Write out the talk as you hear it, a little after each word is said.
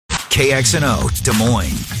KXNO Des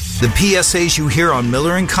Moines. The PSAs you hear on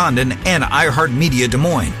Miller and Condon and iHeartMedia Des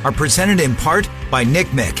Moines are presented in part by Nick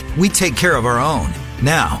Mick. We take care of our own.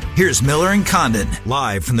 Now, here's Miller and Condon,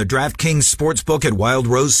 live from the DraftKings Sportsbook at Wild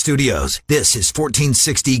Rose Studios. This is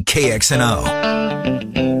 1460 KXNO.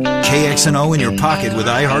 KXNO in your pocket with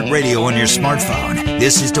iHeartRadio on your smartphone.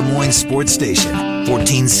 This is Des Moines Sports Station,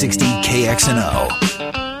 1460 KXNO.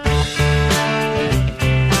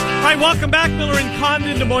 All right, welcome back. Miller and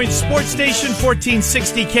Condon, Des Moines Sports Station,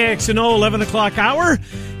 1460 KXNO, 11 o'clock hour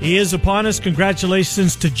is upon us.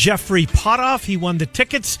 Congratulations to Jeffrey Potoff. He won the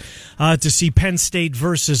tickets to see Penn State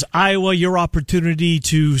versus Iowa. Your opportunity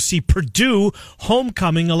to see Purdue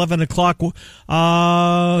homecoming, 11 o'clock,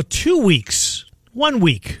 2 weeks, 1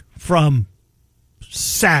 week from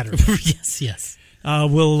Saturday. Yes.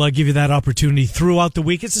 We'll give you that opportunity throughout the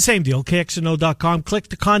week. It's the same deal. KXNO.com. Click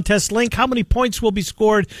the contest link. How many points will be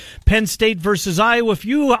scored? Penn State versus Iowa. If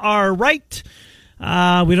you are right,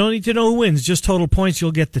 we don't need to know who wins. Just total points.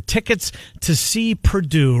 You'll get the tickets to see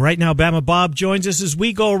Purdue. Right now, Bama Bob joins us as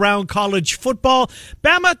we go around college football.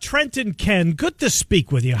 Bama, Trenton, Ken, good to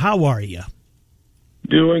speak with you. How are you?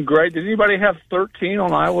 Doing great. Did anybody have 13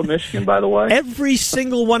 on Iowa, Michigan, by the way? Every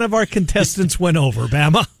single one of our contestants went over,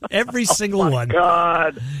 Bama. Every single one.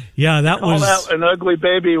 God. Yeah, that was... That an ugly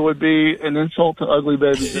baby would be an insult to ugly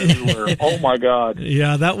babies everywhere. Oh, my God.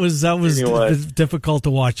 Yeah, that was Anyway. difficult to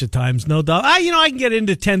watch at times, no doubt. I can get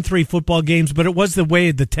into 10-3 football games, but it was the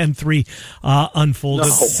way the 10-3 unfolded.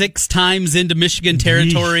 No. 6 times into Michigan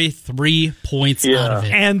territory, 3 points out of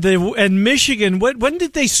it. And Michigan, when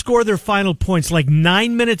did they score their final points? Like 9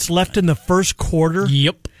 minutes left in the first quarter?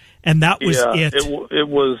 Yep. And that was it. It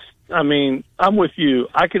was, I mean, I'm with you.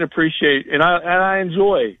 I can appreciate, and I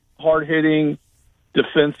enjoy hard-hitting,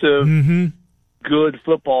 defensive, good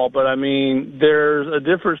football, but, I mean, there's a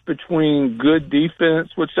difference between good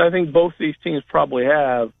defense, which I think both these teams probably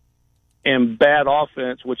have, and bad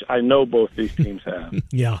offense, which I know both these teams have.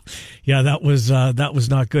 Yeah, that was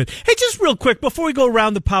not good. Hey, just real quick before we go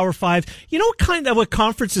around the Power Five, you know what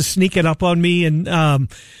conference is sneaking up on me, and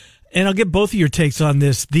I'll get both of your takes on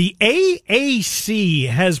this. The AAC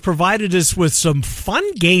has provided us with some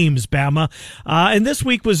fun games, Bama, and this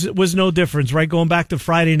week was no difference, right? Going back to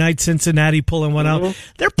Friday night, Cincinnati pulling one out.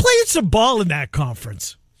 They're playing some ball in that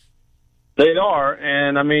conference. They are,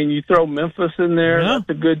 and I mean, you throw Memphis in there. Yeah. That's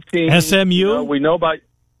a good team. SMU. We know about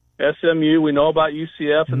SMU. We know about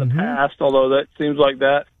UCF in the past, although that seems like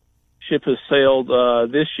that ship has sailed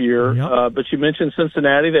this year. Yep. But you mentioned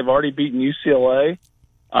Cincinnati. They've already beaten UCLA,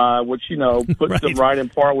 which puts them right in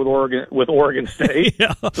par with Oregon State.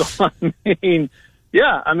 Yeah. So I mean,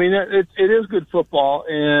 it is good football,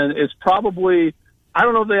 and it's probably, I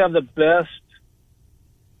don't know if they have the best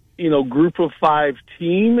group of 5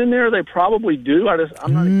 team in there. They probably do.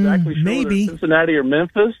 I'm not exactly sure maybe. whether Cincinnati or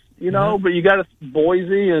Memphis, but you got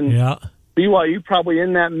Boise and BYU probably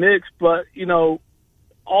in that mix. But,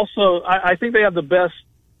 also I think they have the best,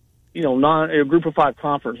 group of 5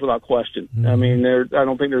 conference without question. I mean, I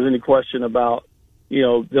don't think there's any question about,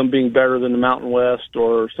 them being better than the Mountain West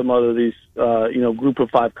or some other of these, group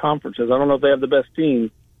of 5 conferences. I don't know if they have the best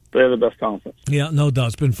team. They're the best conference. Yeah, no doubt.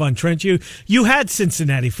 It's been fun. Trent, you had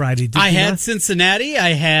Cincinnati Friday, didn't you? I had Cincinnati. I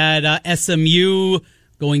had SMU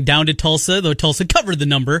going down to Tulsa, though Tulsa covered the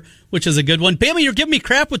number, which is a good one. Bama, you're giving me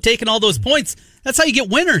crap with taking all those points. That's how you get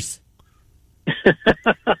winners.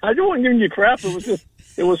 I don't want giving you crap.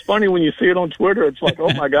 It was funny when you see it on Twitter. It's like,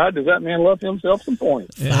 oh my God, does that man love himself some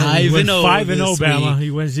points? 5-0, 5-0, Bama.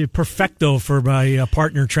 He was the perfecto for my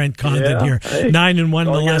partner Trent Condon here. Hey, 9-1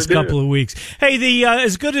 in the last couple of weeks. Hey, the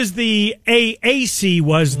as good as the AAC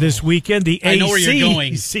was this weekend, the I know where you're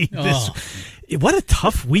going. What a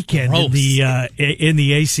tough weekend in the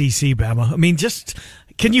ACC, Bama. I mean, just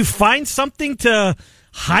can you find something to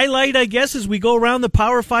highlight, I guess, as we go around the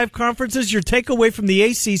Power 5 conferences? Your takeaway from the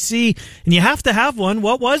ACC, and you have to have one.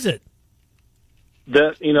 What was it?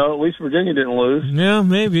 That, at least Virginia didn't lose. Yeah,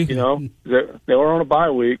 maybe. They were on a bye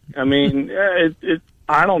week. I mean,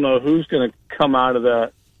 I don't know who's going to come out of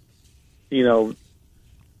that, the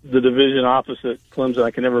division opposite Clemson.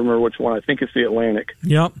 I can never remember which one. I think it's the Atlantic.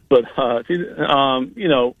 Yep. But,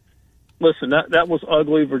 listen, that was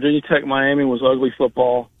ugly. Virginia Tech, Miami was ugly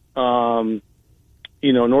football.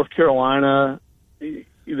 North Carolina,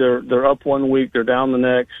 they're up 1 week, they're down the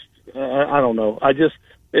next. I don't know.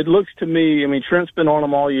 It looks to me, I mean, Trent's been on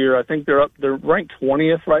them all year. I think they're ranked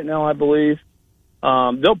 20th right now, I believe.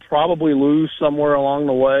 They'll probably lose somewhere along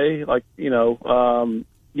the way,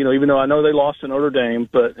 even though I know they lost to Notre Dame,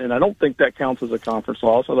 and I don't think that counts as a conference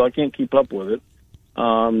loss, although I can't keep up with it,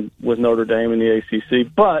 with Notre Dame and the ACC.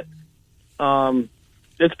 But,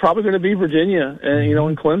 it's probably going to be Virginia and,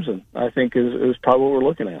 and Clemson, I think is probably what we're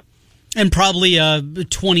looking at. And probably a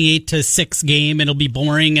 28-6 game. It'll be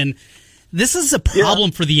boring. And this is a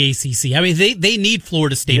problem for the ACC. I mean, they need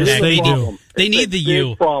Florida State back. They do. They need the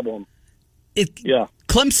U. Problem.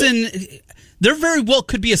 Clemson, there very well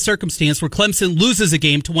could be a circumstance where Clemson loses a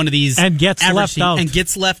game to one of these and gets left out.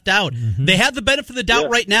 Mm-hmm. They have the benefit of the doubt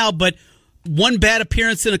right now, but one bad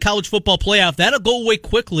appearance in a college football playoff, that'll go away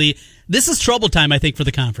quickly. This is trouble time, I think, for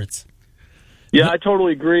the conference. Yeah, I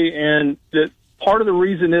totally agree. And that part of the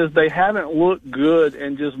reason is they haven't looked good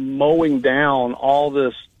in just mowing down all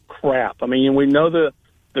this crap. I mean, we know the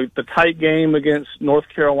tight game against North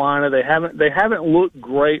Carolina. They haven't looked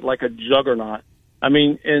great like a juggernaut. I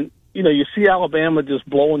mean, and you see Alabama just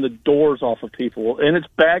blowing the doors off of people, and it's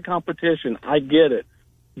bad competition. I get it,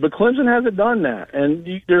 but Clemson hasn't done that,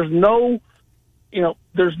 and there's no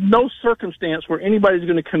circumstance where anybody's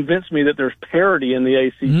going to convince me that there's parity in the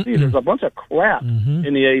ACC. Mm-mm. There's a bunch of crap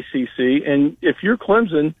in the ACC, and if you're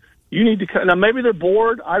Clemson, you need to. Now maybe they're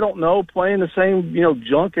bored. I don't know, playing the same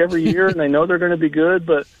junk every year, and they know they're going to be good.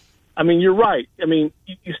 But I mean, you're right. I mean,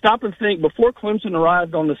 you stop and think. Before Clemson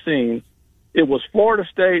arrived on the scene, it was Florida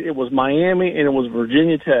State, it was Miami, and it was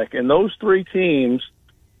Virginia Tech. And those three teams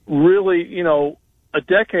really, a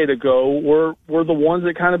decade ago were the ones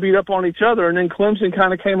that kind of beat up on each other. And then Clemson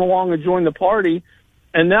kind of came along and joined the party.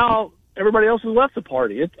 And now everybody else has left the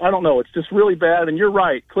party. I don't know. It's just really bad. And you're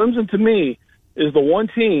right. Clemson, to me, is the one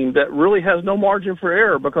team that really has no margin for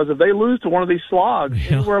error, because if they lose to one of these slogs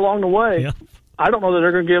anywhere along the way, I don't know that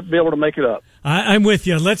they're going to be able to make it up. I'm with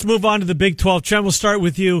you. Let's move on to the Big 12. Trent, we'll start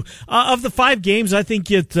with you. Of the 5 games, I think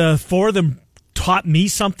 4 of them taught me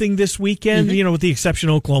something this weekend, with the exception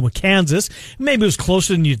of Oklahoma, Kansas. Maybe it was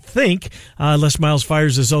closer than you'd think. Les Miles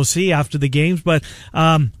fires his OC after the games. But,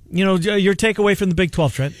 your takeaway from the Big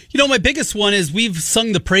 12, Trent? My biggest one is we've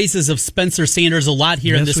sung the praises of Spencer Sanders a lot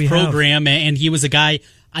here in this program, and he was a guy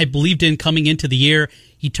I believed in coming into the year.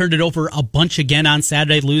 He turned it over a bunch again on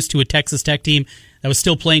Saturday, lose to a Texas Tech team that was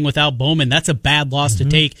still playing without Bowman. That's a bad loss to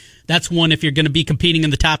take. That's one, if you're going to be competing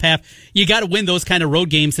in the top half, you got to win those kind of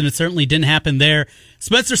road games, and it certainly didn't happen there.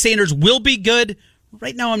 Spencer Sanders will be good.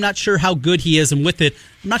 Right now, I'm not sure how good he is, and with it,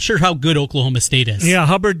 I'm not sure how good Oklahoma State is. Yeah,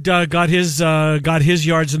 Hubbard got his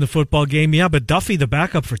yards in the football game. Yeah, but Duffy, the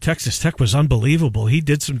backup for Texas Tech, was unbelievable. He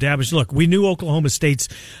did some damage. Look, we knew Oklahoma State's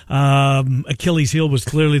Achilles heel was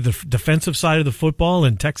clearly the defensive side of the football,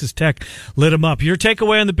 and Texas Tech lit him up. Your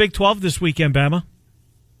takeaway on the Big 12 this weekend, Bama?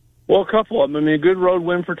 Well, a couple of them. I mean, a good road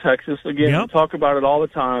win for Texas. Again, we talk about it all the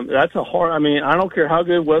time. That's a hard. I mean, I don't care how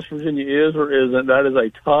good West Virginia is or isn't. That is a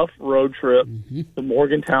tough road trip to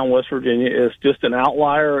Morgantown, West Virginia. It's just an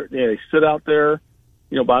outlier. They sit out there,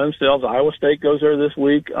 by themselves. Iowa State goes there this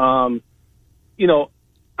week. I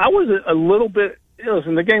was a little bit.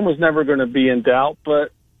 Listen, the game was never going to be in doubt,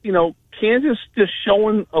 but Kansas just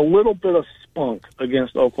showing a little bit of spunk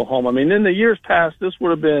against Oklahoma. I mean, in the years past, this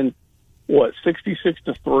would have been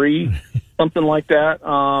 66-3, something like that.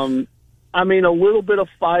 I mean, a little bit of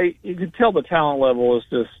fight. You can tell the talent level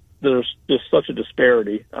is there's just such a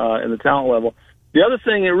disparity in the talent level. The other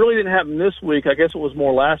thing, it really didn't happen this week. I guess it was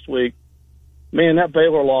more last week. Man, that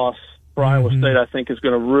Baylor loss for Iowa State, I think, is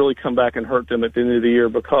going to really come back and hurt them at the end of the year,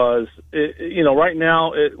 because right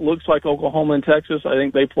now it looks like Oklahoma and Texas. I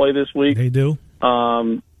think they play this week. They do.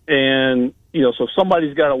 So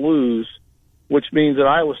somebody's got to lose, which means that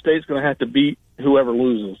Iowa State's going to have to beat whoever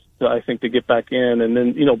loses, I think, to get back in. And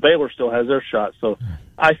then, Baylor still has their shot. So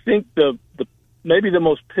I think the maybe the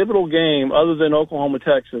most pivotal game, other than Oklahoma,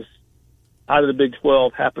 Texas, out of the Big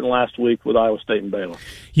 12 happened last week with Iowa State and Baylor.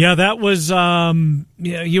 Yeah, that was,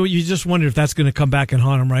 you just wondered if that's going to come back and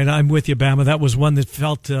haunt them, right? I'm with you, Bama. That was one that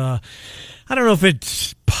felt, I don't know if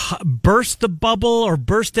it burst the bubble or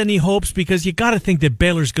burst any hopes, because you got to think that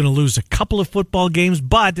Baylor's going to lose a couple of football games.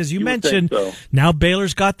 But as you mentioned, now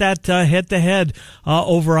Baylor's got that head-to-head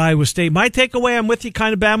over Iowa State. My takeaway, I'm with you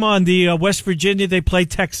kind of, Bama, on the West Virginia. They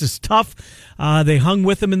played Texas tough. They hung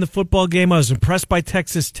with them in the football game. I was impressed by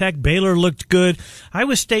Texas Tech. Baylor looked good.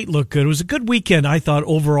 Iowa State looked good. It was a good weekend, I thought,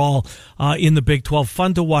 overall in the Big 12.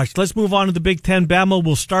 Fun to watch. Let's move on to the Big 10. Bama,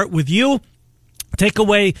 we'll start with you.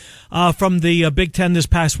 Takeaway from the Big 10 this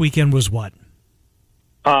past weekend was what?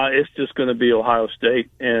 It's just going to be Ohio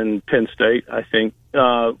State and Penn State, I think.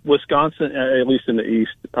 Wisconsin, at least in the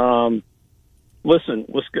East. Listen,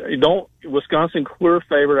 Wisconsin clear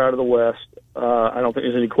favorite out of the West. I don't think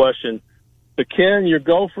there's any question. But Ken, your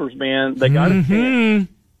Gophers, man, they got a chance.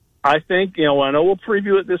 I think, I know we'll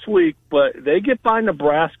preview it this week, but they get by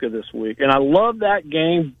Nebraska this week. And I love that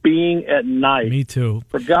game being at night. Me too.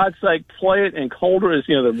 For God's sake, play it in colder.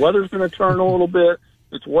 The weather's going to turn a little bit.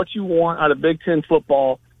 It's what you want out of Big Ten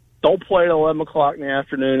football. Don't play at 11 o'clock in the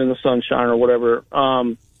afternoon in the sunshine or whatever.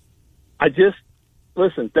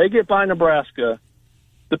 Listen, they get by Nebraska.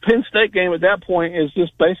 The Penn State game at that point is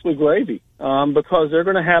just basically gravy because they're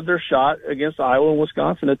going to have their shot against Iowa and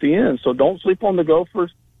Wisconsin at the end. So don't sleep on the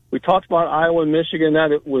Gophers. We talked about Iowa and Michigan,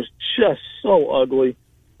 that it was just so ugly.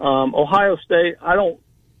 Ohio State, I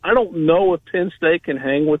don't know if Penn State can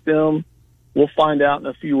hang with them. We'll find out in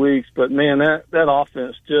a few weeks. But, man, that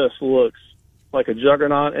offense just looks like a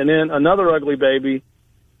juggernaut. And then another ugly baby,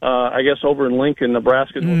 I guess over in Lincoln,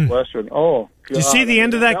 Nebraska, Northwestern. Oh, God. Did you see the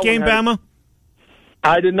end of that game, Bama?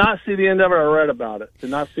 I did not see the end of it. I read about it. Did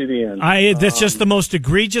not see the end. That's just the most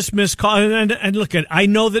egregious miscall. And look, I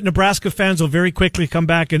know that Nebraska fans will very quickly come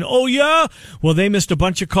back and, oh, yeah, well, they missed a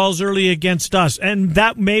bunch of calls early against us. And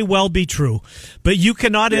that may well be true. But you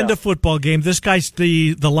cannot end a football game. This guy's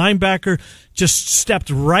the linebacker just stepped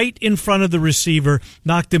right in front of the receiver,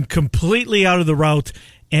 knocked him completely out of the route,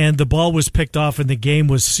 and the ball was picked off and the game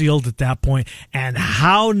was sealed at that point. And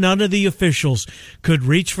how none of the officials could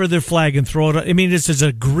reach for their flag and throw it. I mean, it's as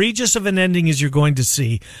egregious of an ending as you're going to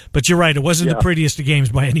see. But you're right, it wasn't the prettiest of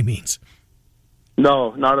games by any means.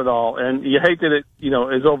 No, not at all. And you hate that it,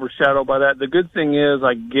 is overshadowed by that. The good thing is,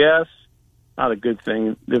 I guess, not a good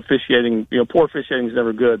thing, the officiating, poor officiating is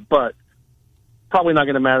never good, but probably not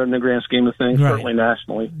going to matter in the grand scheme of things, certainly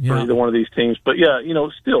nationally for either one of these teams. But,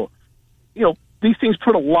 still, these things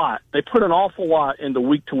put they put an awful lot into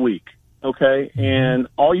week to week, okay? And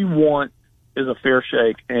all you want is a fair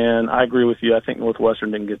shake, and I agree with you. I think Northwestern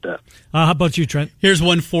didn't get that. How about you, Trent? Here's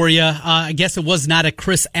one for you. I guess it was not a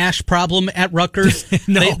Chris Ash problem at Rutgers.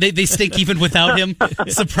 No. They stink even without him.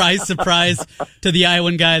 Surprise, surprise to the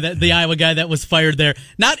Iowa guy that was fired there.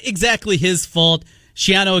 Not exactly his fault.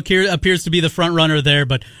 Schiano appears to be the front runner there,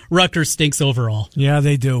 but Rutgers stinks overall. Yeah,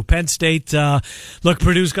 they do. Penn State, look,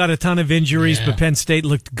 Purdue's got a ton of injuries, but Penn State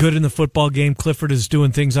looked good in the football game. Clifford is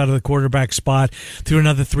doing things out of the quarterback spot. Threw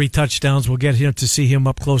another 3 touchdowns. We'll get to see him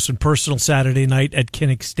up close and personal Saturday night at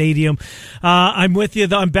Kinnick Stadium. I'm with you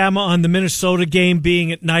on Bama on the Minnesota game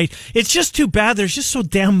being at night. It's just too bad. There's just so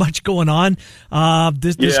damn much going on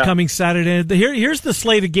this coming Saturday. Here's the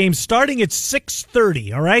slate of games starting at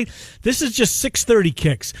 6:30, all right? This is just 6:30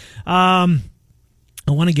 kicks. I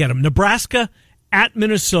want to get them. Nebraska at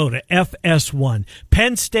Minnesota, FS1.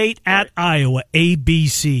 Penn State at Iowa,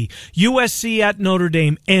 ABC. USC at Notre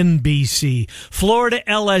Dame, NBC. Florida,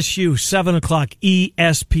 LSU, 7 o'clock,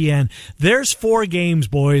 ESPN. There's 4 games,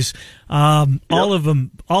 boys. All of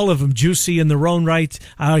them juicy in their own right.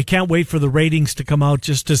 I can't wait for the ratings to come out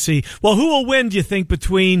just to see. Well, who will win, do you think,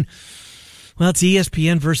 between... Well, it's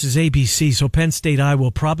ESPN versus ABC, so Penn State, Iowa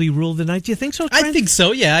will probably rule the night. Do you think so, Trent? I think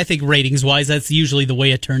so, yeah. I think ratings-wise, that's usually the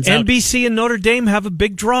way it turns out. NBC and Notre Dame have a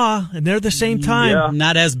big draw, and they're the same time. Yeah.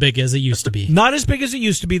 Not as big as it used to be. Not as big as it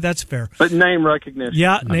used to be, that's fair. But name recognition.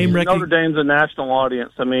 Yeah, name recognition. Notre Dame's a national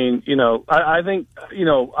audience. I mean, I think,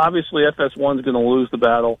 obviously FS1's going to lose the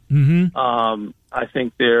battle. Mm-hmm. I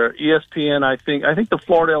think they're ESPN. I think the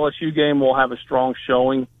Florida LSU game will have a strong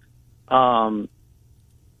showing.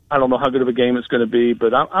 I don't know how good of a game it's going to be,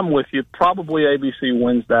 but I'm with you. Probably ABC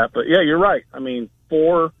wins that. But, yeah, you're right. I mean,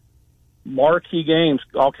 4 marquee games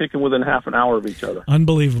all kicking within half an hour of each other.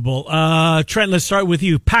 Unbelievable. Trent, let's start with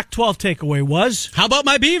you. Pac-12 takeaway was? How about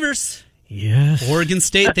my Beavers? Yes. Oregon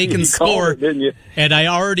State, they can score. It, didn't you? And I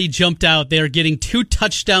already jumped out. They are getting 2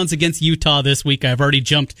 touchdowns against Utah this week. I've already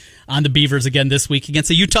jumped on the Beavers again this week against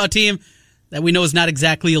a Utah team that we know is not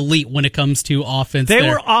exactly elite when it comes to offense. They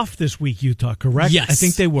were off this week, Utah, correct? Yes. I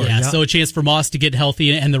think they were. Yeah, so a chance for Moss to get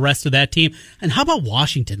healthy and the rest of that team. And how about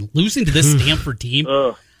Washington losing to this Stanford team?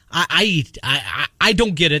 I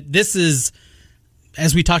don't get it. This is,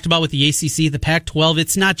 as we talked about with the ACC, the Pac-12,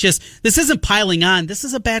 it's not just, this isn't piling on. This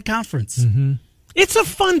is a bad conference. Mm-hmm. It's a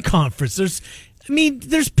fun conference. There's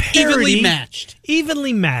parity.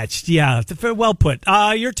 Evenly matched, yeah. Well put.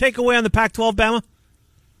 Your takeaway on the Pac-12, Bama?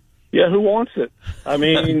 Yeah, who wants it? I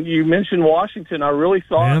mean, you mentioned Washington. I really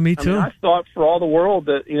thought. Yeah, me too. I thought for all the world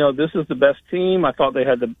that this is the best team. I thought they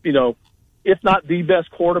had the if not the best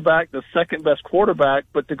quarterback, the second best quarterback,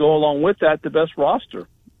 but to go along with that, the best roster.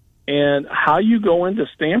 And how you go into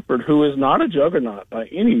Stanford, who is not a juggernaut by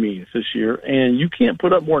any means this year, and you can't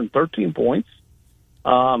put up more than 13 points.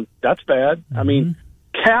 That's bad. Mm-hmm. I mean,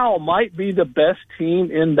 Cal might be the best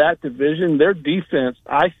team in that division. Their defense,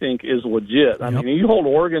 I think, is legit. I mean, you hold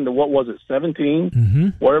Oregon to, what was it,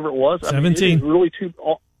 17? Whatever it was. 17. I mean, it is really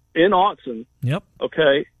in Autzen. Yep.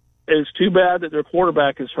 Okay. It's too bad that their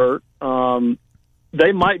quarterback is hurt.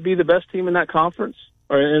 They might be the best team in that conference,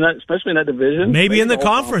 or especially in that division. Maybe in the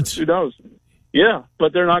conference. Who knows? Yeah,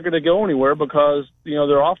 but they're not going to go anywhere because,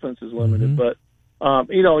 their offense is limited. But,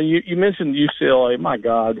 you mentioned UCLA. My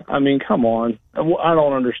God. I mean, come on. I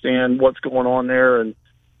don't understand what's going on there. And,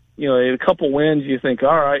 a couple wins, you think,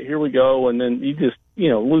 all right, here we go. And then you just,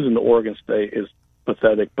 losing to Oregon State is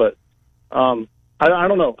pathetic. But I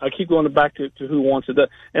don't know. I keep going back to who wants it.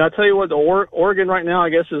 And I tell you what, the Oregon right now, I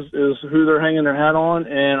guess, is who they're hanging their hat on.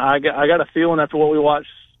 And I got a feeling after what we watched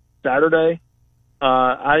Saturday,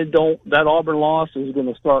 that Auburn loss is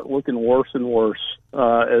going to start looking worse and worse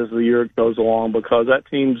as the year goes along, because that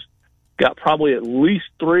team's got probably at least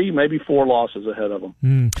 3, maybe 4 losses ahead of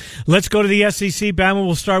them. Let's go to the SEC. Bama,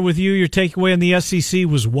 we'll start with you. Your takeaway on the SEC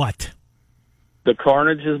was what? The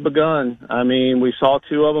carnage has begun. I mean, we saw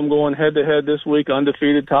 2 of them going head-to-head this week,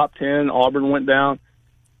 undefeated top 10. Auburn went down,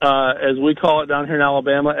 as we call it down here in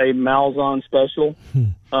Alabama, a Malzahn special.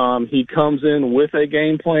 He comes in with a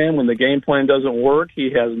game plan. When the game plan doesn't work,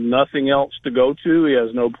 he has nothing else to go to. He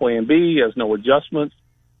has no plan B. He has no adjustments.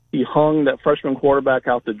 He hung that freshman quarterback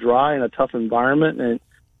out to dry in a tough environment, and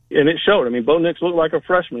it showed. I mean, Bo Nix looked like a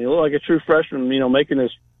freshman. He looked like a true freshman, making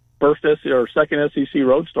his second SEC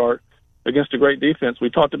road start against a great defense. We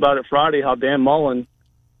talked about it Friday, how Dan Mullen,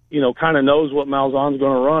 kind of knows what Malzahn's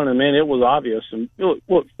going to run, and, man, it was obvious. And,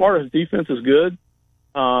 look, as far as defense is good,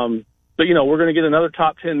 but, we're going to get another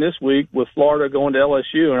top 10 this week with Florida going to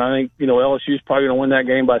LSU, and I think, LSU's probably going to win that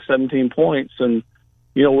game by 17 points, and,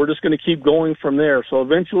 we're just going to keep going from there. So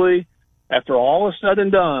eventually, after all is said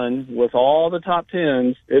and done, with all the top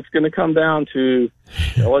 10s, it's going to come down to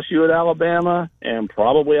LSU at Alabama, and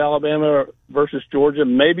probably Alabama versus Georgia,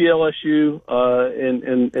 maybe LSU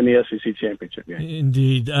in the SEC championship game.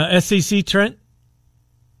 Indeed. SEC, Trent?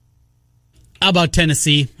 How about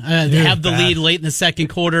Tennessee? They have the lead late in the second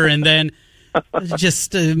quarter, and then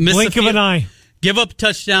just miss blink of an eye. Give up a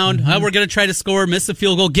touchdown. We're going to try to score, miss a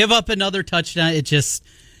field goal, give up another touchdown. It just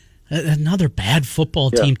another bad football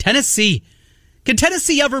team. Yeah. Tennessee. Can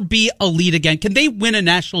Tennessee ever be elite again? Can they win a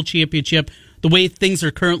national championship the way things are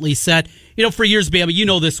currently set? For years, Bama, you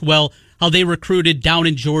know this well, how they recruited down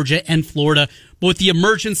in Georgia and Florida. But with the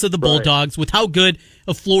emergence of the Bulldogs, with how good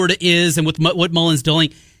Florida is, and with what Mullen's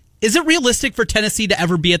doing, is it realistic for Tennessee to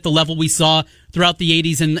ever be at the level we saw throughout the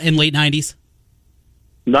 80s and late 90s?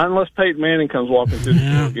 Not unless Peyton Manning comes walking through the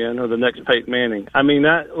door again, or the next Peyton Manning. I mean,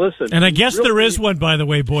 listen. And I guess there is one, by the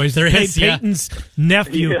way, boys. There is Peyton's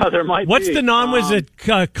nephew. Yeah, there might what's be. The non? Was it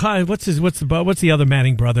what's the other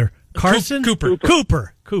Manning brother? Carson?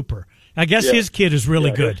 Cooper. I guess his kid is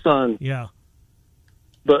really good. His son. Yeah.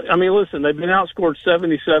 But I mean, listen, they've been outscored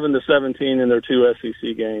 77-17 in their 2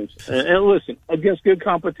 SEC games. And listen, against good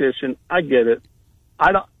competition, I get it.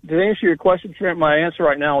 To answer your question, Trent, my answer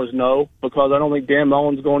right now is no, because I don't think Dan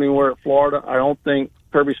Mullen's going anywhere at Florida. I don't think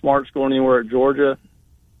Kirby Smart's going anywhere at Georgia.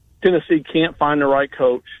 Tennessee can't find the right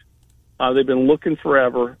coach. They've been looking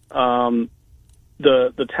forever.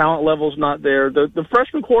 The talent level's not there. The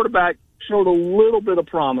freshman quarterback showed a little bit of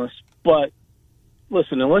promise, but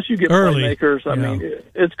listen, unless you get playmakers, I mean,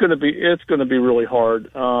 it's going to be really hard.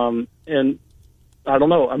 And I don't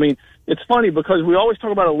know. I mean, it's funny because we always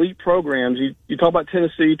talk about elite programs. You talk about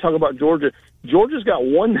Tennessee, you talk about Georgia. Georgia's got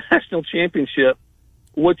one national championship,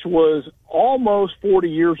 which was almost 40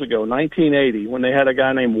 years ago, 1980, when they had a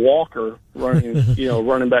guy named Walker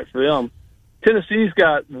running back for them. Tennessee's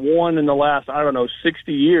got one in the last,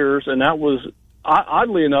 60 years, and that was,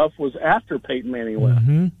 oddly enough, was after Peyton Manning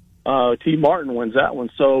left. T. Martin wins that one.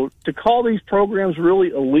 So to call these programs really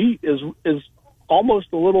elite is almost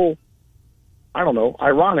a little,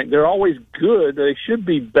 ironic. They're always good. They should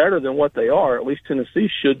be better than what they are. At least Tennessee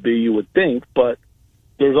should be, you would think. But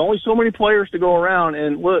there's only so many players to go around.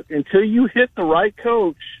 And look, until you hit the right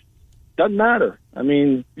coach, doesn't matter. I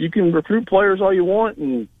mean, you can recruit players all you want,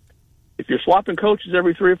 and if you're swapping coaches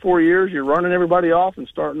every 3 or 4 years, you're running everybody off and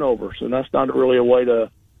starting over. So that's not really a way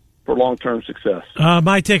for long-term success.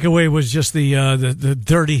 My takeaway was just the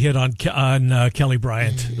dirty hit on Kelly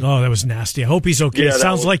Bryant. Oh, that was nasty. I hope he's okay. Yeah,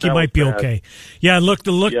 sounds like he might be okay. Yeah, it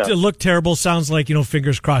looked terrible. Sounds like,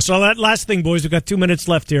 fingers crossed. So that last thing, boys, we've got 2 minutes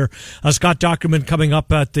left here. Scott Dockerman coming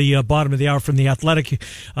up at the bottom of the hour from The Athletic.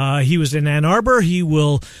 He was in Ann Arbor. He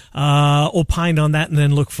will opine on that and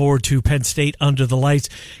then look forward to Penn State under the lights.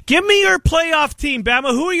 Give me your playoff team,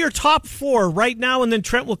 Bama. Who are your top 4 right now? And then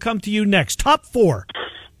Trent will come to you next. Top 4.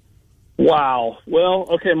 Wow. Well,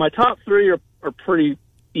 okay, my top 3 are pretty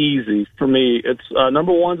easy for me. It's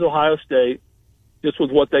number 1's Ohio State, just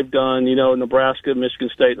with what they've done, Nebraska,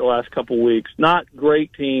 Michigan State the last couple of weeks. Not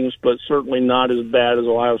great teams, but certainly not as bad as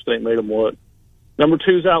Ohio State made them look. Number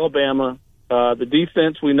 2's Alabama. The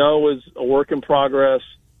defense we know is a work in progress.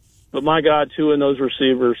 But my God, two of those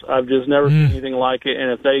receivers, I've just never seen anything like it.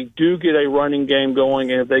 And if they do get a running game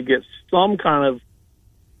going, and if they get some kind of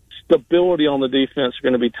stability on the defense, it's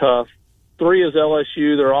going to be tough. 3 is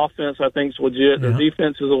LSU. Their offense, I think, is legit. Their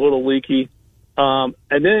defense is a little leaky. And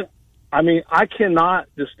then, I mean, I cannot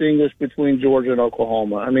distinguish between Georgia and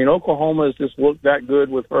Oklahoma. I mean, Oklahoma has just looked that good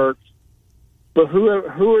with Hurts. But who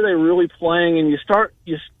are they really playing? And you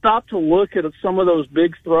stop to look at some of those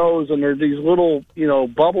big throws, and there's these little,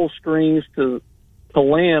 bubble screens to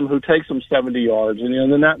Lamb, who takes them 70 yards, and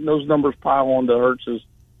then those numbers pile on to Hurts'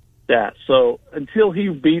 stats. So until he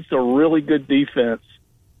beats a really good defense,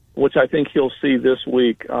 which I think he'll see this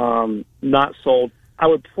week, not sold. I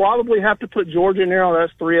would probably have to put Georgia in there.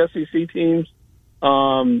 That's 3 SEC teams.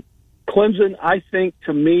 Clemson, I think,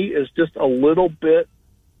 to me, is just a little bit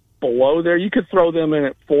below there. You could throw them in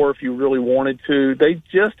at 4 if you really wanted to. They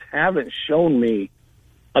just haven't shown me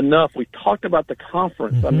enough. We talked about the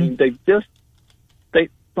conference. I mean,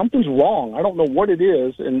 something's wrong. I don't know what it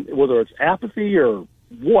is, and whether it's apathy or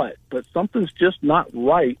what, but something's just not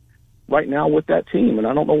right now with that team, and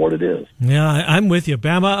I don't know what it is. Yeah, I'm with you.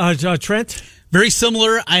 Bama, Trent? Very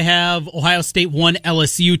similar. I have Ohio State 1,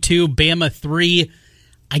 LSU 2, Bama 3.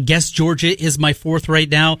 I guess Georgia is my 4th right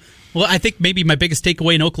now. Well, I think maybe my biggest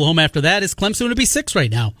takeaway in Oklahoma after that is Clemson would be 6 right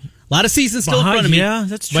now. A lot of season still in front of me. Yeah,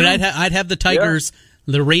 that's true. But I'd have the Tigers,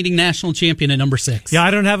 the reigning national champion, at number 6. Yeah,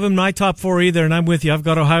 I don't have them in my top 4 either, and I'm with you. I've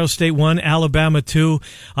got Ohio State 1, Alabama 2,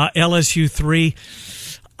 LSU 3.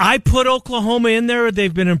 I put Oklahoma in there.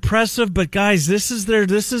 They've been impressive, but guys, this is their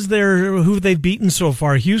who they've beaten so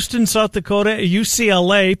far. Houston, South Dakota,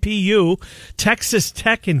 UCLA, PU, Texas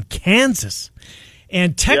Tech, and Kansas.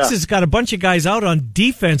 And Texas got a bunch of guys out on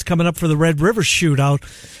defense coming up for the Red River shootout.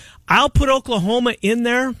 I'll put Oklahoma in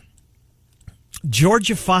there.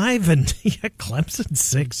 Georgia 5 and Clemson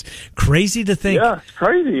 6. Crazy to think. Yeah, it's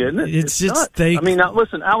crazy, isn't it? It's nuts. Now,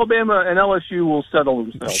 listen, Alabama and LSU will settle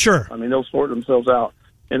themselves. Sure. I mean, they'll sort themselves out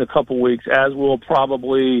in a couple weeks, as will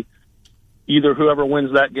probably either whoever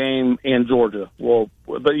wins that game and Georgia. Well,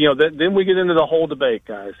 but then we get into the whole debate,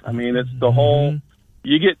 guys. I mean, it's the whole.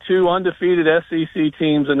 You get 2 undefeated SEC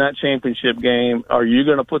teams in that championship game. Are you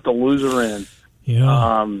going to put the loser in? Yeah.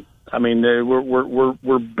 I mean,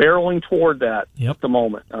 we're barreling toward that at the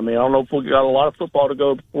moment. I mean, I don't know if we got a lot of football to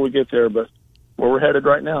go before we get there, but where we're headed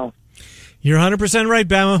right now. You're 100% right,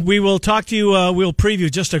 Bama. We will talk to you. We'll preview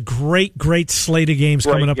just a great slate of games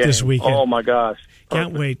coming up this weekend. Oh, my gosh.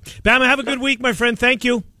 Can't wait. Bama, have a good week, my friend. Thank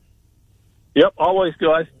you. Yep, always,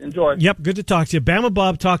 guys. Enjoy. Yep, good to talk to you. Bama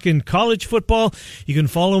Bob talking college football. You can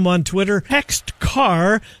follow him on Twitter. Text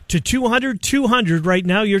CAR to 200-200 right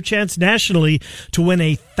now. Your chance nationally to win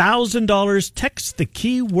 $1,000. Text the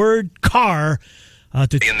keyword CAR in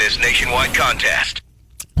this nationwide contest.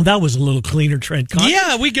 That was a little cleaner, Trent.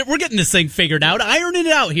 Yeah, we're getting this thing figured out, ironing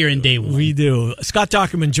it out here in day 1. We do. Scott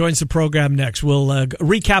Dockerman joins the program next. We'll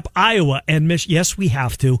recap Iowa and Michigan. Yes, we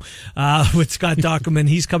have to with Scott Dockerman.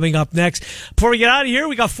 He's coming up next. Before we get out of here,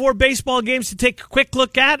 we got 4 baseball games to take a quick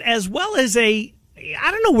look at, as well as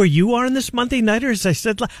I don't know where you are in this Monday nighter. As I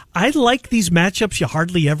said, I like these matchups you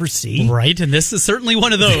hardly ever see. Right, and this is certainly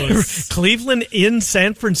one of those. Cleveland in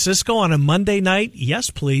San Francisco on a Monday night.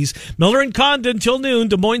 Yes, please. Miller and Condon till noon.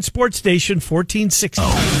 Des Moines Sports Station 1460.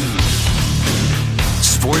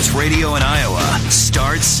 Sports radio in Iowa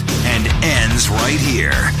starts and ends right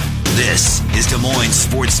here. This is Des Moines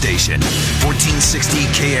Sports Station 1460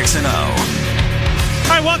 KXNO.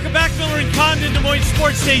 All right, welcome back, Miller and Condon, Des Moines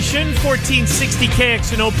Sports Station, 1460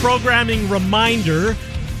 KXNO. Programming reminder,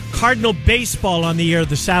 Cardinal baseball on the air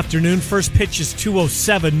this afternoon. First pitch is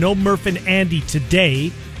 2:07. No Murph and Andy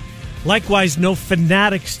today. Likewise, no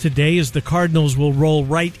Fanatics today, as the Cardinals will roll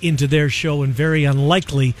right into their show, and very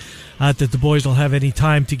unlikely that the boys will have any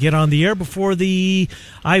time to get on the air before the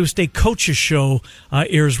Iowa State Coaches Show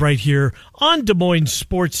airs right here on Des Moines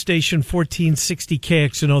Sports Station 1460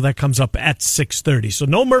 KXNO. That comes up at 6:30. So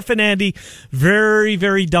no Murph and Andy. Very,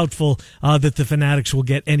 very doubtful that the Fanatics will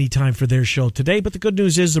get any time for their show today. But the good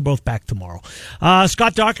news is they're both back tomorrow.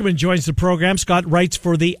 Scott Dockerman joins the program. Scott writes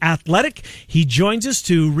for The Athletic. He joins us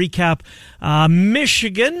to recap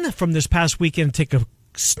Michigan from this past weekend and take a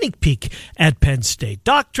sneak peek at Penn State.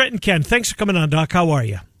 Doc, Trent, and Ken, thanks for coming on, Doc. How are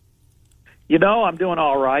you? I'm doing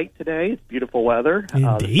all right today. It's beautiful weather. The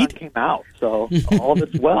sun came out, so all of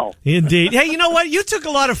it's well. Indeed. Hey, you know what? You took a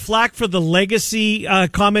lot of flack for the legacy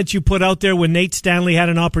comments you put out there when Nate Stanley had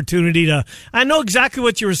an opportunity to. I know exactly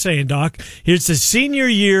what you were saying, Doc. It's his senior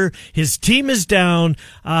year. His team is down.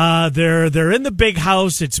 They're in the big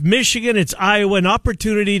house. It's Michigan. It's Iowa. An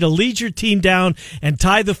opportunity to lead your team down and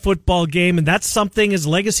tie the football game, and that's something as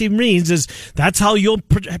legacy means is that's how you'll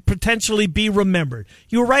potentially be remembered.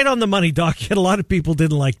 You were right on the money, Doc. Yet a lot of people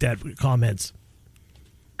didn't like that comments.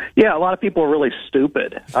 Yeah, a lot of people are really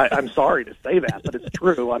stupid. I'm sorry to say that, but it's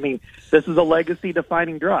true. I mean, this is a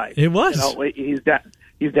legacy-defining drive. It was.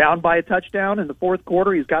 He's down by a touchdown in the fourth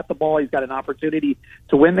quarter. He's got the ball. He's got an opportunity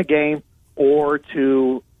to win the game or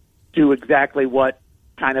to do exactly what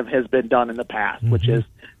kind of has been done in the past, which is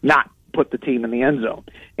not put the team in the end zone.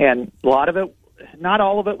 And a lot of it, not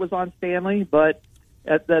all of it was on Stanley, but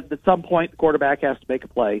at some point, the quarterback has to make a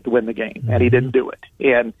play to win the game, and he didn't do it.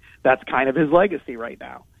 And that's kind of his legacy right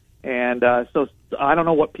now. And so I don't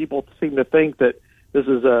know what people seem to think that this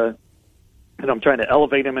is I'm trying to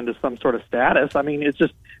elevate him into some sort of status. I mean, it's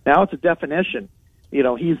just now it's a definition. He's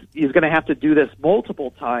going to have to do this multiple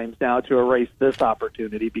times now to erase this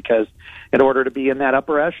opportunity because in order to be in that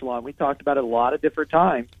upper echelon, we talked about it a lot of different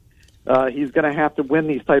times, he's going to have to win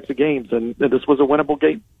these types of games. And this was a winnable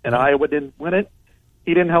game, and Iowa didn't win it.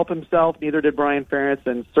 He didn't help himself, neither did Brian Ferentz,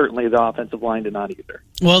 and certainly the offensive line did not either.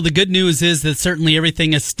 Well, the good news is that certainly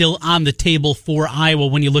everything is still on the table for Iowa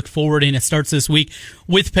when you look forward, and it starts this week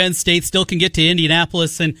with Penn State. Still can get to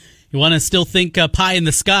Indianapolis, and you want to still think pie in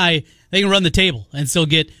the sky. They can run the table and still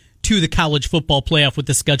get to the college football playoff with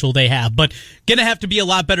the schedule they have. But going to have to be a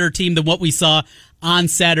lot better team than what we saw on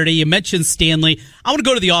Saturday. You mentioned Stanley. I want to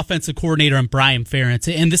go to the offensive coordinator and Brian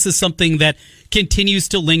Ferentz, and this is something that continues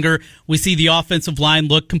to linger. We see the offensive line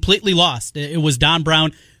look completely lost. It was Don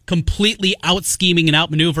Brown completely out-scheming and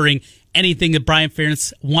out-maneuvering anything that Brian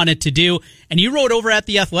Ferentz wanted to do. And you wrote over at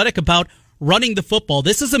The Athletic about running the football.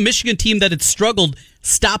 This is a Michigan team that had struggled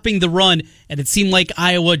stopping the run, and it seemed like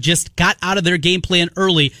Iowa just got out of their game plan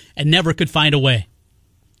early and never could find a way.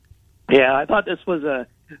 Yeah, I thought this was an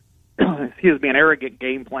arrogant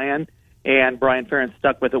game plan, and Brian Ferentz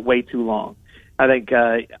stuck with it way too long. I think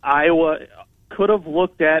Iowa could have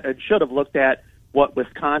looked at and should have looked at what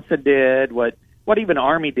Wisconsin did, what even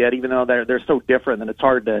Army did, even though they're so different and it's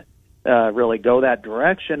hard to really go that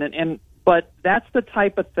direction. But that's the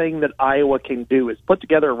type of thing that Iowa can do, is put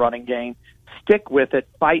together a running game, stick with it,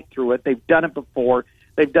 fight through it. They've done it before.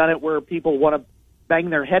 They've done it where people want to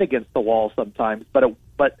bang their head against the wall sometimes.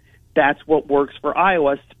 But that's what works for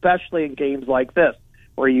Iowa, especially in games like this,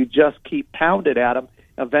 where you just keep pounding at them.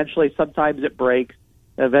 Eventually, sometimes it breaks.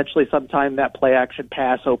 Eventually, sometime that play-action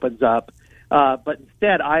pass opens up. But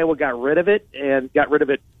instead, Iowa got rid of it and got rid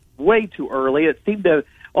of it way too early. It seemed to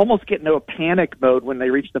almost get into a panic mode when they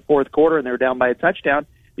reached the fourth quarter and they were down by a touchdown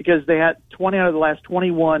because they had 20 out of the last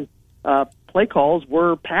 21 play calls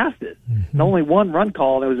were passes. And only one run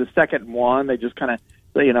call, and it was a 2nd and 1. They just kind of,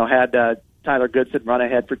 had Tyler Goodson run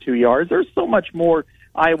ahead for 2 yards. There's so much more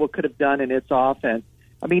Iowa could have done in its offense.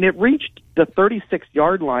 I mean, it reached the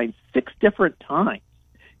 36-yard line 6 different times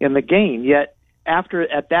in the game, yet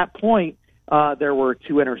at that point, there were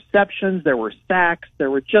 2 interceptions, there were sacks, there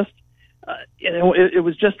were just it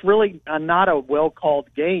was just really not a well-called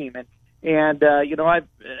game. And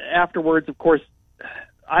afterwards, of course,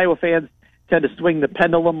 Iowa fans tend to swing the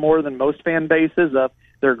pendulum more than most fan bases of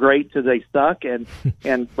they're great till they suck. And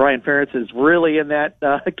Brian Ferentz is really in that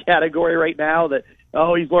category right now that,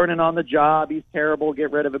 he's learning on the job, he's terrible,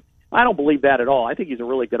 get rid of him. I don't believe that at all. I think he's a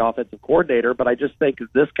really good offensive coordinator, but I just think in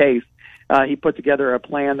this case, he put together a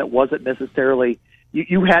plan that wasn't necessarily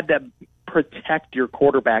you had to protect your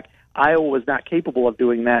quarterback. Iowa was not capable of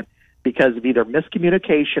doing that because of either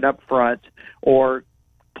miscommunication up front or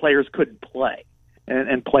players couldn't play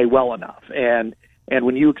and play well enough. And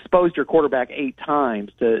when you exposed your quarterback 8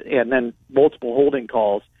 times and then multiple holding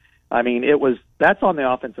calls, I mean, that's on the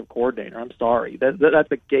offensive coordinator. I'm sorry.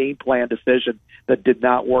 That's a game plan decision that did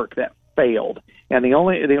not work, that failed. And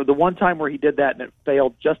the one time where he did that and it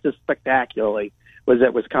failed just as spectacularly was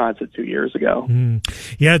at Wisconsin 2 years ago.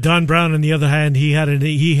 Yeah, Don Brown, on the other hand, he had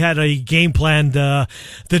a game plan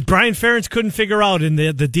that Brian Ferentz couldn't figure out, and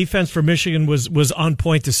the defense for Michigan was on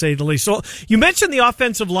point, to say the least. So you mentioned the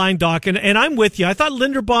offensive line, Doc, and I'm with you. I thought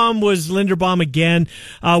Linderbaum was Linderbaum again.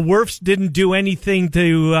 Wirfs didn't do anything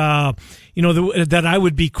to that I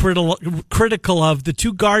would be critical of. The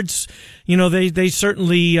 2 guards, they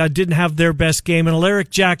certainly didn't have their best game. And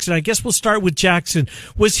Alaric Jackson, I guess we'll start with Jackson.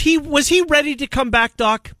 Was he ready to come back,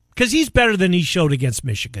 Doc? Because he's better than he showed against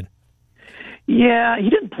Michigan. Yeah, he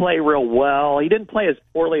didn't play real well. He didn't play as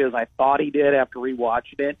poorly as I thought he did after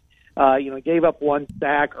rewatching it. He gave up one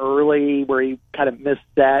sack early where he kind of missed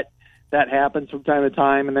that. That happens from time to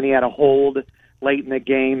time, and then he had a hold late in the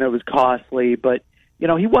game that was costly. But,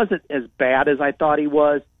 he wasn't as bad as I thought he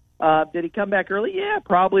was. Did he come back early? Yeah,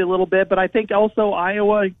 probably a little bit. But I think also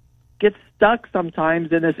Iowa gets stuck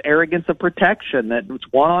sometimes in this arrogance of protection that it's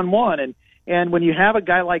one-on-one. And when you have a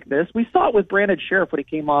guy like this, we saw it with Brandon Sheriff when he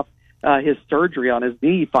came off his surgery on his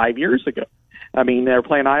knee 5 years ago. I mean, they're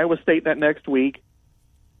playing Iowa State that next week,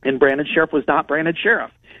 and Brandon Sheriff was not Brandon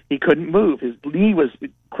Sheriff. He couldn't move. His knee was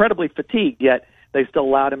incredibly fatigued, yet they still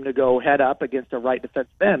allowed him to go head up against a right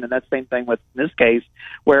defensive end. And that's the same thing with in this case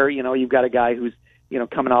where, you've got a guy who's,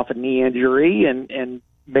 coming off a knee injury and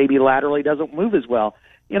maybe laterally doesn't move as well.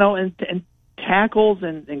 And tackles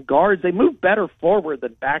and guards, they move better forward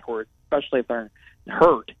than backwards, especially if they're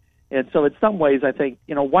hurt. And so in some ways, I think,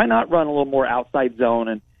 why not run a little more outside zone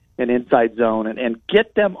and inside zone and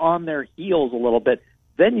get them on their heels a little bit?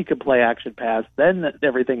 Then you can play action pass. Then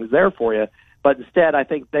everything's there for you. But instead, I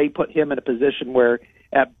think they put him in a position where,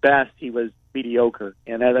 at best, he was mediocre.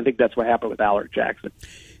 And I think that's what happened with Alaric Jackson.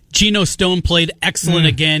 Geno Stone played excellent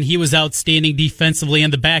again. He was outstanding defensively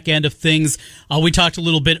on the back end of things. We talked a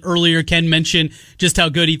little bit earlier. Ken mentioned just how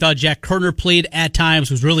good he thought Jack Kerner played at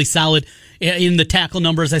times, was really solid in the tackle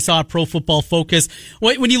numbers I saw at Pro Football Focus.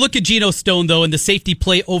 When you look at Geno Stone, though, and the safety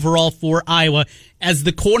play overall for Iowa, as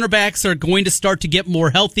the cornerbacks are going to start to get more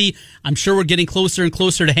healthy, I'm sure we're getting closer and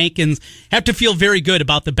closer to Hankins. Have to feel very good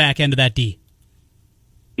about the back end of that D.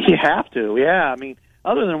 You have to, yeah. I mean,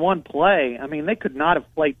 other than one play, they could not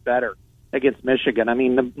have played better against Michigan. Really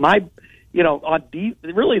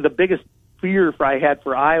the biggest fear I had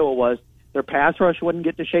for Iowa was their pass rush wouldn't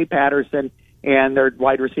get to Shea Patterson and their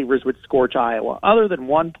wide receivers would scorch Iowa. Other than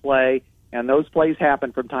one play, and those plays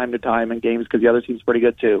happen from time to time in games because the other team's pretty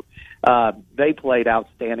good too, they played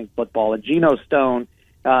outstanding football. And Geno Stone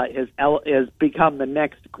has become the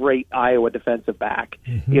next great Iowa defensive back.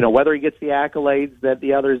 Mm-hmm. Whether he gets the accolades that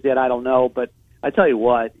the others did, I don't know, but I tell you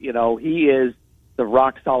what, he is the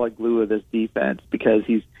rock-solid glue of this defense because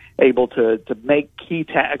he's able to make key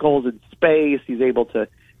tackles in space. He's able to,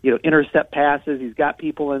 intercept passes. He's got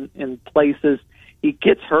people in places. He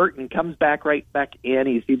gets hurt and comes back right back in.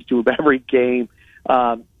 He seems to have every game.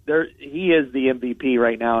 He is the MVP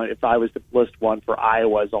right now if I was to list one for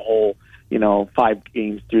Iowa as a whole, 5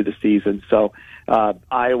 games through the season. So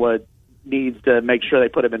Iowa needs to make sure they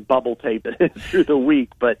put him in bubble tape through the week.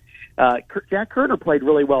 But Jack Kerner played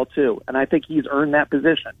really well, too, and I think he's earned that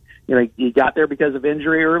position. He got there because of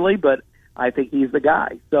injury early, but I think he's the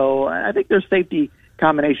guy. So I think their safety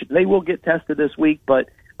combination, they will get tested this week, but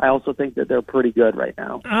I also think that they're pretty good right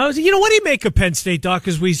now. What do you make of Penn State, Doc,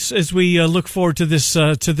 as we look forward to this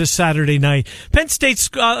Saturday night? Penn State's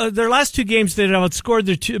their last 2 games, they've outscored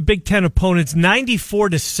their 2 Big Ten opponents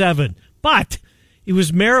 94-7, but it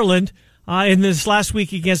was Maryland in this last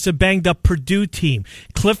week against a banged-up Purdue team.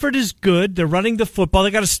 Clifford is good. They're running the football. They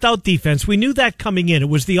got a stout defense. We knew that coming in. It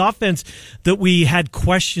was the offense that we had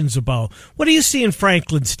questions about. What do you see in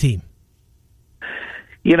Franklin's team?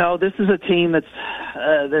 This is a team that's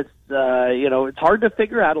it's hard to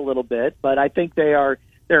figure out a little bit, but I think they're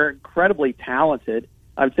incredibly talented.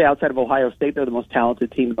 I would say outside of Ohio State, they're the most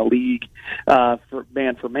talented team in the league for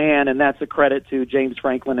man, and that's a credit to James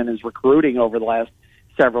Franklin and his recruiting over the last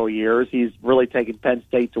several years. He's really taken Penn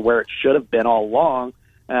State to where it should have been all along,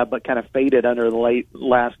 but kind of faded under the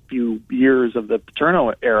last few years of the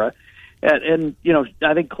Paterno era. And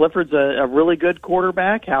I think Clifford's a really good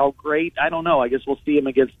quarterback. How great, I don't know. I guess we'll see him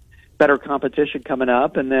against better competition coming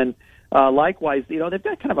up. And then likewise, they've got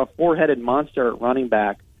kind of a 4-headed monster at running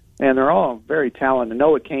back, and they're all very talented.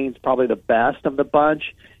 Noah Cain's probably the best of the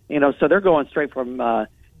bunch. So they're going straight from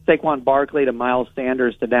Saquon Barkley to Miles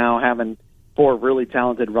Sanders to now having 4 really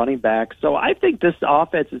talented running backs. So I think this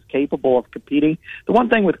offense is capable of competing. The one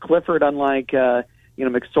thing with Clifford, unlike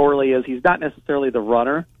McSorley, is he's not necessarily the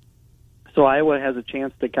runner. So Iowa has a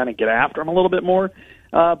chance to kind of get after him a little bit more.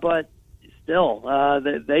 But still,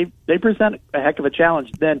 they present a heck of a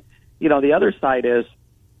challenge. Then, the other side is,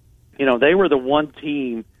 they were the one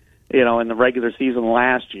team, in the regular season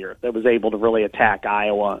last year that was able to really attack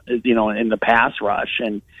Iowa, in the pass rush.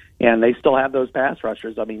 And they still have those pass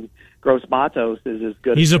rushers. I mean, Gross Matos is as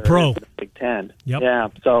good He's as a pro. in the Big Ten. Yep. Yeah,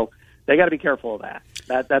 so they got to be careful of that.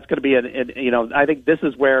 That's going to be I think this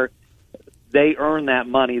is where they earn that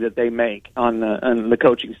money that they make on the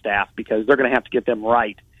coaching staff, because they're going to have to get them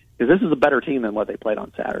right, because this is a better team than what they played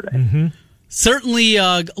on Saturday. Mm-hmm. Certainly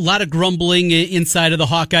a lot of grumbling inside of the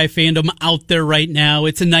Hawkeye fandom out there right now.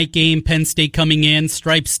 It's a night game, Penn State coming in,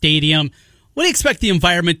 Stripe Stadium. What do you expect the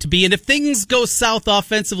environment to be? And if things go south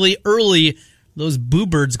offensively early, those Boo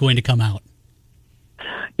Birds going to come out?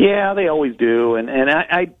 Yeah, they always do. And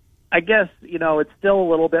I guess, it's still a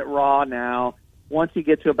little bit raw now. Once you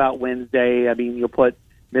get to about Wednesday, I mean, you'll put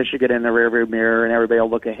Michigan in the rearview mirror and everybody will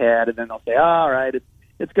look ahead, and then they'll say, all right,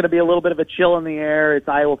 it's going to be a little bit of a chill in the air. It's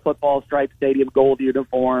Iowa football, striped stadium, gold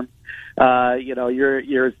uniform.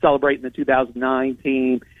 You're celebrating the 2009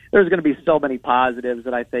 team. There's going to be so many positives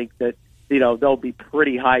that I think that, they'll be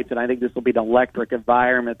pretty hyped, and I think this will be an electric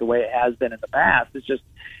environment the way it has been in the past. It's just,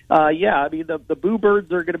 the Boo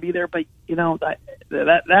Birds are going to be there, but,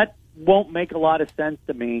 that won't make a lot of sense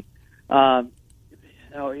to me. Because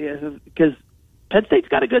Penn State's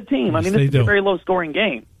got a good team. I mean, this is a very low-scoring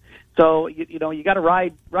game. So, you got to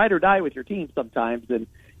ride or die with your team sometimes. And,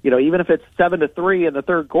 even if it's 7-3 in the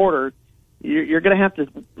third quarter, you're going to have to,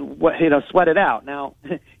 sweat it out. Now,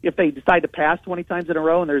 if they decide to pass 20 times in a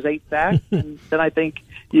row and there's 8 sacks, then I think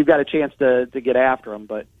you've got a chance to get after them.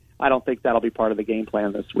 But I don't think that'll be part of the game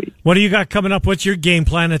plan this week. What do you got coming up? What's your game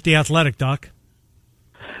plan at the Athletic, Doc?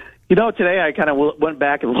 Today I kind of went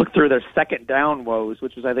back and looked through their second down woes,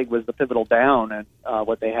 which I think was the pivotal down and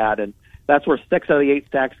what they had. And that's where 6 of the 8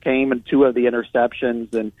 sacks came and 2 of the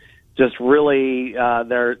interceptions. And just really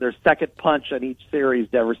their second punch on each series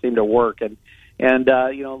never seemed to work. And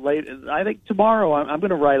I think tomorrow I'm going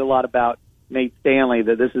to write a lot about Nate Stanley,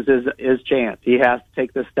 that this is his chance. He has to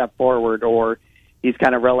take this step forward, or he's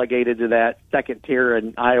kind of relegated to that second tier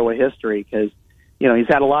in Iowa history, because he's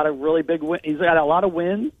had a lot of really big wins. He's got a lot of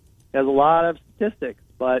wins, has a lot of statistics,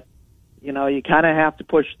 but you kind of have to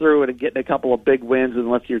push through it and get a couple of big wins and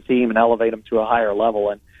lift your team and elevate them to a higher level.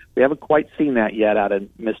 And we haven't quite seen that yet out of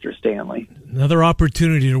Mr. Stanley. Another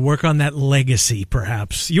opportunity to work on that legacy,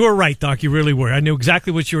 perhaps. You were right, Doc. You really were. I knew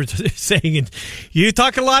exactly what you were saying. And you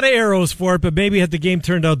talk a lot of arrows for it, but maybe had the game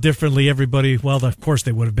turned out differently, everybody, well, of course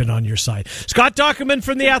they would have been on your side. Scott Dochterman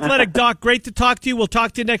from The Athletic. Doc, great to talk to you. We'll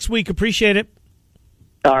talk to you next week. Appreciate it.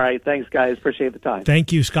 All right. Thanks, guys. Appreciate the time.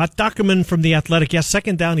 Thank you. Scott Dochterman from The Athletic. Yes,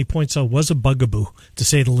 second down, he points out, was a bugaboo, to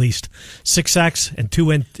say the least. 6 sacks and 2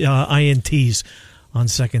 INTs on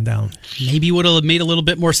second down. Maybe would have made a little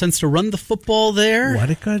bit more sense to run the football there.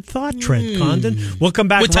 What a good thought, Trent Condon. We'll come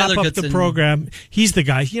back and wrap up the program. He's the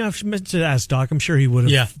guy. If you meant to ask Doc, I'm sure he would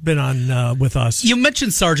have been on with us. You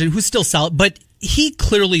mentioned Sargent, who's still solid, but he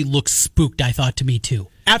clearly looks spooked, I thought, to me, too.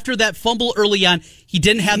 After that fumble early on, he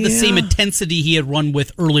didn't have the same intensity he had run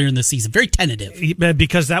with earlier in the season. Very tentative.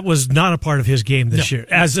 Because that was not a part of his game this year.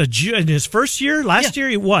 In his first year, last year,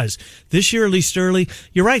 it was. This year, at least early.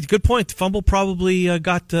 You're right. Good point. The fumble probably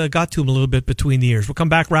got to him a little bit between the ears. We'll come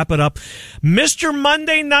back, wrap it up. Mr.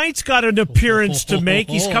 Monday Night's got an appearance to make.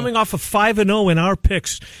 He's coming off of 5-0 in our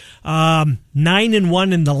picks.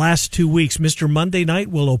 9-1 in the last 2 weeks. Mr. Monday Night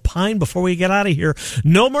will opine before we get out of here.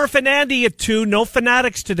 No more Fernandy at 2. No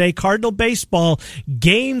Fanatics today. Cardinal baseball,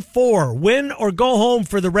 Game 4. Win or go home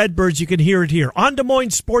for the Redbirds. You can hear it here on Des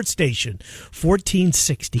Moines Sports Station,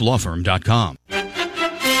 1460. Lawfirm.com.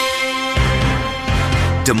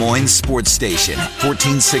 Des Moines Sports Station,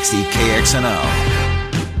 1460 KXNO.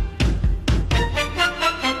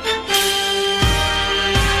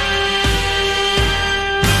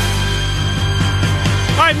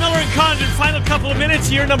 Miller and Condon, final couple of minutes.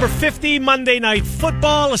 Year number 50, Monday Night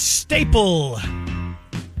Football, a staple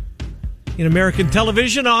in American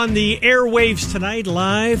television on the airwaves tonight,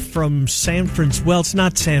 live from San Francisco. Well, it's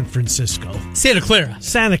not San Francisco. Santa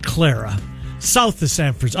Clara. South of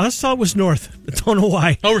San Francisco. I thought it was north. I don't know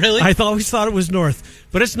why. Oh, really? I always thought it was north.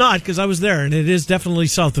 But it's not, because I was there, and it is definitely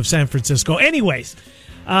south of San Francisco. Anyways,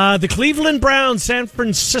 the Cleveland Browns, San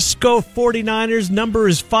Francisco 49ers, number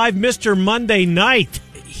is 5, Mr. Monday Night.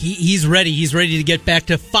 He's ready. He's ready to get back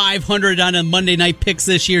to 500 on a Monday night picks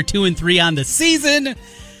this year, 2-3 on the season.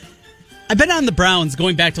 I've been on the Browns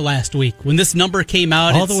going back to last week when this number came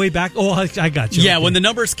out. All the way back? Oh, I got you. Yeah, okay. When the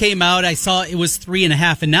numbers came out, I saw it was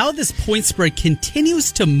 3.5, and now this point spread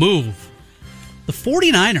continues to move. The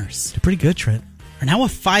 49ers, they're pretty good, Trent, are now a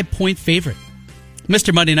 5-point favorite.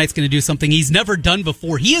 Mr. Monday Night's going to do something he's never done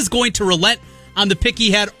before. He is going to relent on the pick he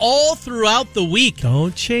had all throughout the week.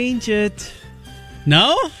 Don't change it.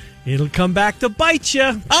 No? It'll come back to bite you.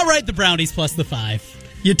 All right, the Brownies plus the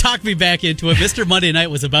 5. You talked me back into it. Mr. Monday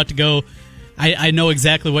Night was about to go. I know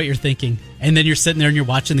exactly what you're thinking. And then you're sitting there and you're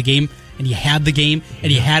watching the game, and you had the game,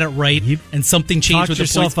 and you had it right, and something changed with the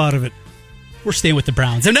points. Talk yourself out of it. We're staying with the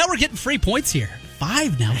Browns. And now we're getting free points here.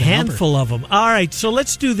 5 now. A handful of them. All right, so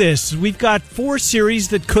let's do this. We've got 4 series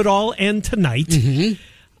that could all end tonight. Mm-hmm.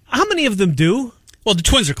 How many of them do? Well, the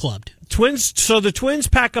Twins are clubbed. So the Twins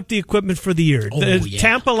pack up the equipment for the year.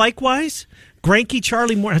 Tampa likewise? Greinke,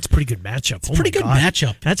 Charlie Moore. That's a pretty good matchup. It's a pretty good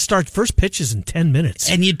matchup. That starts first pitch is in 10 minutes.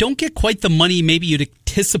 And you don't get quite the money maybe you'd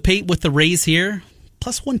anticipate with the Rays here.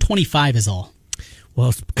 Plus 125 is all. Well,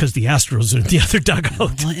 it's because the Astros are in the other dugout.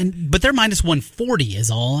 Well, but they're minus 140 is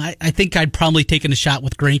all. I think I'd probably taken a shot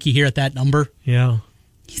with Greinke here at that number. Yeah.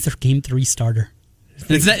 He's their Game 3 starter.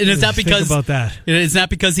 It's not because think about that. It's not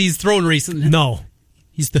because he's thrown recently. No.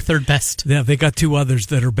 He's the third best. Yeah, they got two others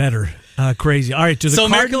that are better. Crazy. All right, do the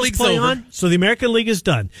Cardinals play on? So the American League is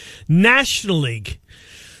done. National League.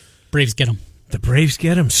 Braves get them. The Braves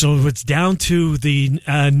get them. So it's down to the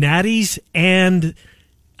Natties and,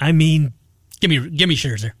 I mean... Give me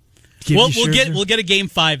Scherzer. We'll get a Game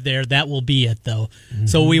 5 there. That will be it, though. Mm-hmm.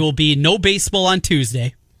 So we will be no baseball on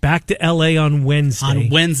Tuesday. Back to L.A. on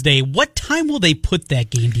Wednesday. What time will they put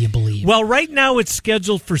that game, do you believe? Well, right now it's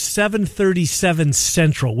scheduled for 7:37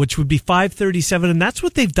 Central, which would be 5:37, and that's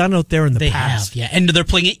what they've done out there in the past. They have, yeah. And they're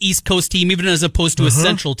playing an East Coast team, even as opposed to a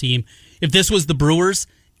Central team. If this was the Brewers,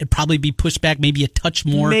 it'd probably be pushed back maybe a touch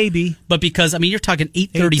more. Maybe. But because, you're talking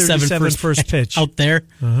 8:37 first pitch out there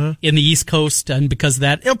in the East Coast, and because of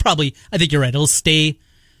that, it'll probably, I think you're right, it'll stay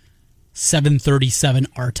 7:37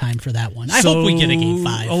 our time for that one. I hope we get a Game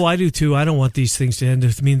 5. Oh, I do too. I don't want these things to end.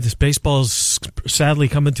 I mean, this baseball's sadly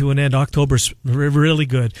coming to an end. October's really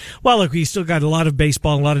good. Well, look, we still got a lot of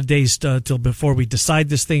baseball, a lot of days till before we decide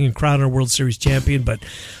this thing and crown our World Series champion, but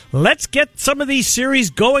let's get some of these series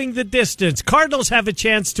going the distance. Cardinals have a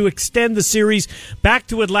chance to extend the series back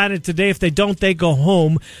to Atlanta today. If they don't, they go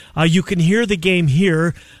home. You can hear the game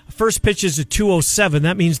here. First pitch is at 2:07.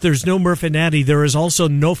 That means there's no Murph and Natty. There is also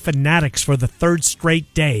no Fanatics for the third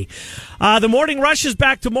straight day. The Morning Rush is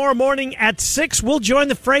back tomorrow morning at 6. We'll join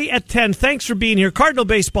the fray at 10. Thanks for being here. Cardinal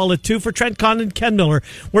Baseball at 2 for Trent Condon, Ken Miller.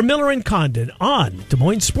 We're Miller and Condon on Des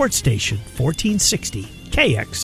Moines Sports Station, 1460 KX.